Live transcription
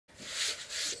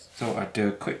thought I'd do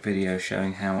a quick video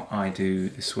showing how I do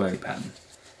the swirly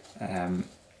pattern.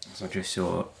 So I just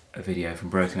saw a video from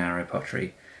Broken Arrow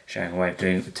Pottery showing a way of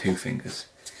doing it with 2 fingers,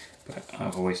 but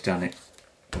I've always done it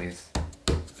with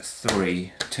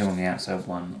 3, 2 on the outside,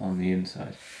 1 on the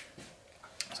inside.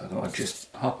 So I thought I'd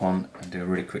just hop on and do a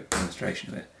really quick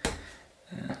demonstration of it.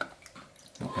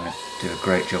 Not going to do a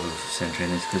great job of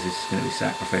centering this because this is going to be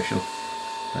sacrificial,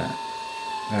 but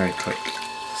very quick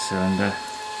cylinder.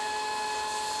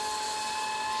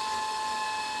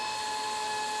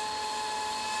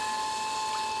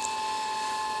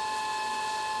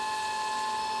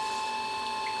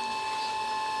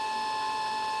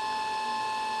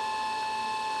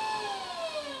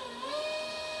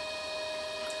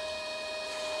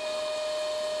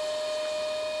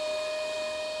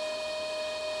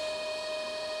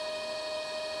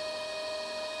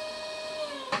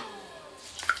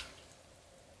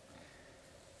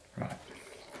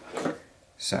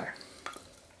 So,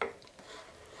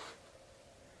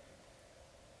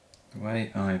 the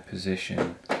way I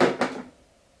position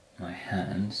my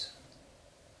hands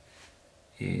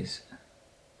is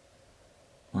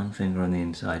 1 finger on the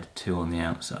inside, 2 on the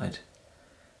outside,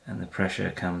 and the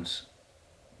pressure comes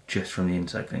just from the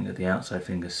inside finger. The outside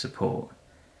finger's support,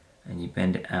 and you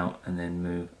bend it out and then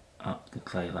move up the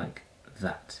clay like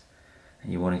that.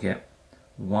 And you want to get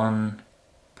 1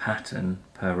 pattern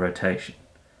per rotation.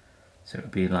 So it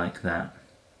would be like that,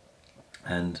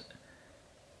 and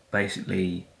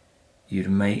basically you'd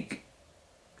make,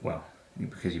 well,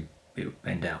 because it would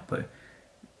bend out, but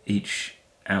each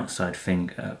outside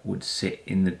finger would sit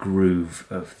in the groove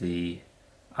of the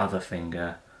other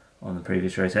finger on the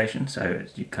previous rotation. So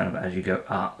you as you go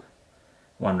up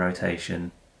 1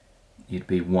 rotation, you'd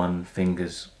be 1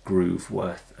 finger's groove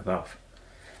worth above,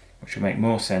 which will make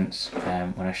more sense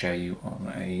when I show you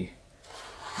on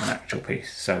an actual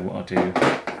piece. So what I'll do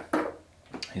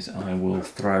is I will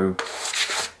throw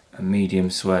a medium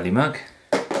swirly mug,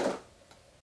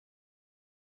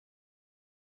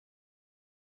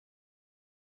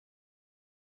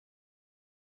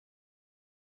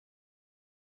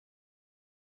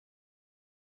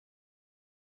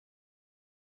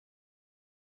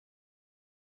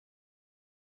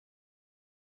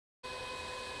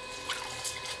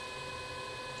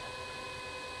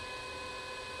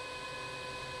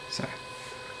 so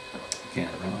again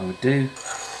what I would do,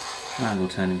 triangle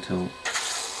turning tool,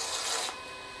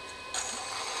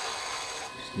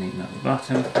 just neaten up the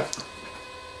bottom,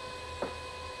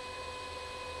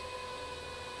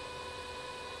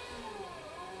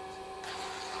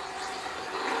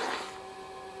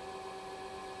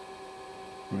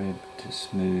 rib to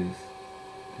smooth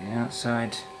the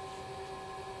outside,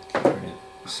 get rid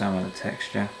of some of the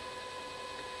texture.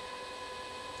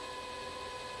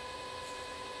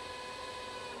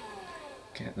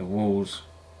 Get the walls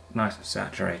nice and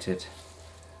saturated.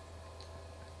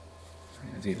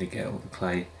 Ideally get all the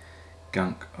clay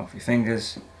gunk off your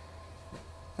fingers.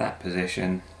 That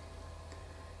position,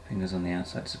 fingers on the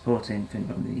outside supporting,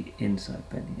 finger on the inside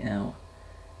bending out,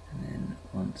 and then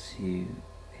once you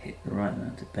hit the right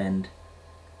amount of bend,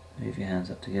 move your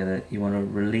hands up together. You want to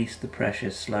release the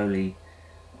pressure slowly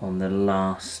on the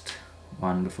last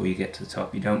one before you get to the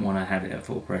top. You don't want to have it at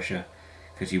full pressure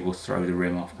because you will throw the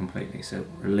rim off completely. So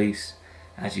release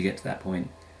as you get to that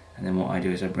point, and then what I do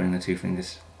is I bring the 2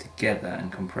 fingers together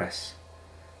and compress,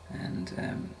 and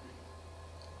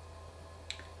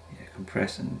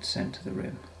compress and center the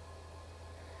rim.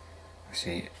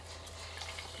 See,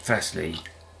 firstly,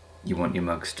 you want your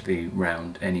mugs to be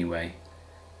round anyway.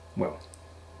 Well,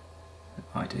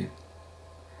 I do.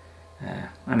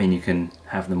 I mean, you can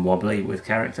have them wobbly with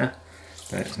character,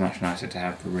 but it's much nicer to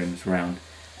have the rims round,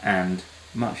 and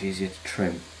much easier to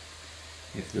trim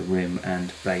if the rim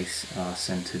and base are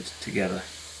centered together.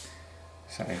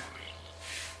 So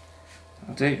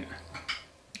I'll do,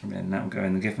 and then that will go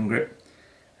in the Giffen grip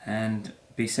and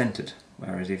be centered,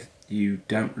 whereas if you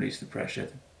don't release the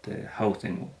pressure, the whole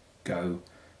thing will go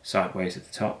sideways at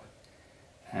the top,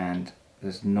 and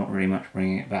there's not really much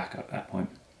bringing it back at that point.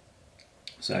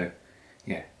 So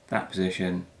yeah, that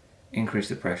position, increase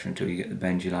the pressure until you get the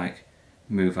bend you like,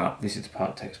 move up. This is the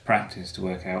part that takes practice to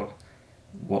work out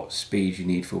what speed you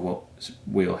need for what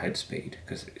wheel head speed,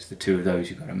 because it's the 2 of those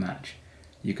you've got to match.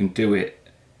 You can do it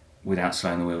without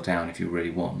slowing the wheel down if you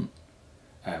really want.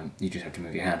 You just have to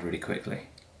move your hand really quickly.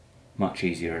 Much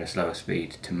easier at a slower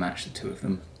speed to match the 2 of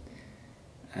them.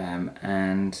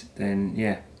 And then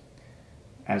yeah,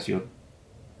 as your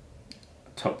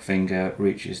top finger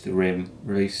reaches the rim,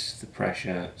 release the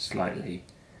pressure slightly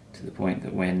to the point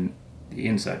that when the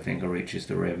inside finger reaches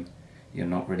the rim, you're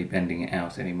not really bending it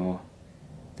out anymore,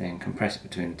 then compress it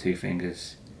between the two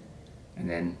fingers, and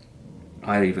then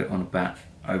I leave it on a bat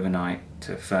overnight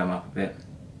to firm up a bit,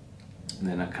 and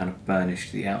then I kind of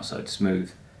burnish the outside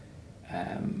smooth,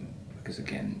 because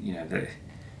again, you know,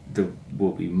 there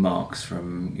will be marks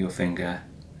from your finger,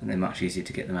 and they're much easier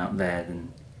to get them out there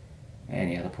than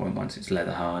any other point once it's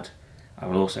leather hard. I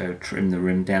will also trim the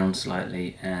rim down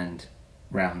slightly and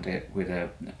round it with I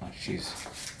just use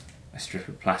a strip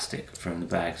of plastic from the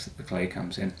bags that the clay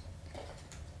comes in.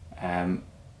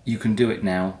 You can do it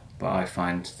now, but I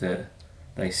find that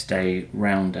they stay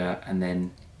rounder, and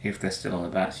then if they're still on the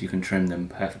bats, you can trim them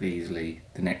perfectly easily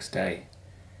the next day,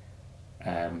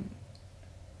 and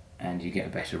you get a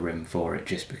better rim for it,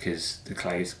 just because the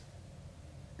clay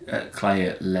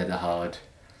at leather hard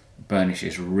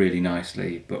burnishes really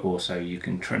nicely, but also you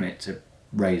can trim it to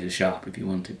razor sharp if you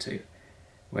wanted to,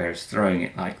 whereas throwing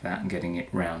it like that and getting it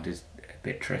round is a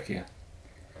bit trickier.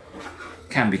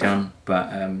 Can be done,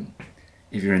 but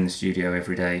if you're in the studio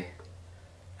every day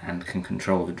and can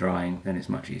control the drying, then it's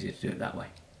much easier to do it that way.